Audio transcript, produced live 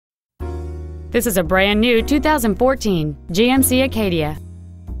This is a brand new 2014 GMC Acadia.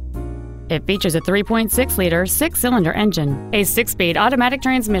 It features a 3.6-liter six-cylinder engine, a 6-speed automatic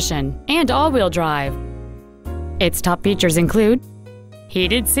transmission, and all-wheel drive. Its top features include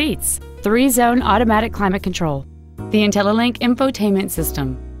heated seats, 3-zone automatic climate control, the IntelliLink infotainment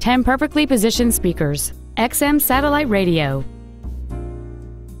system, 10 perfectly positioned speakers, XM satellite radio,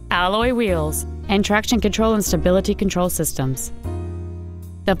 alloy wheels, and traction control and stability control systems.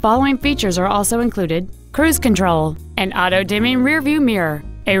 The following features are also included: cruise control, an auto-dimming rear-view mirror,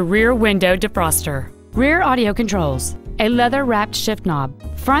 a rear window defroster, rear audio controls, a leather-wrapped shift knob,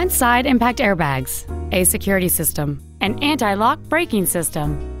 front side impact airbags, a security system, an anti-lock braking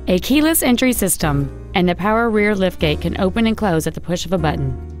system, a keyless entry system, and the power rear liftgate can open and close at the push of a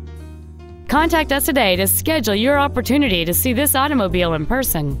button. Contact us today to schedule your opportunity to see this automobile in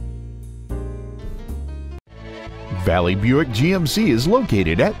person. Valley Buick GMC is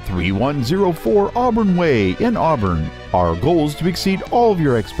located at 3104 Auburn Way in Auburn. Our goal is to exceed all of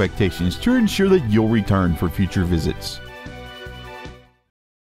your expectations to ensure that you'll return for future visits.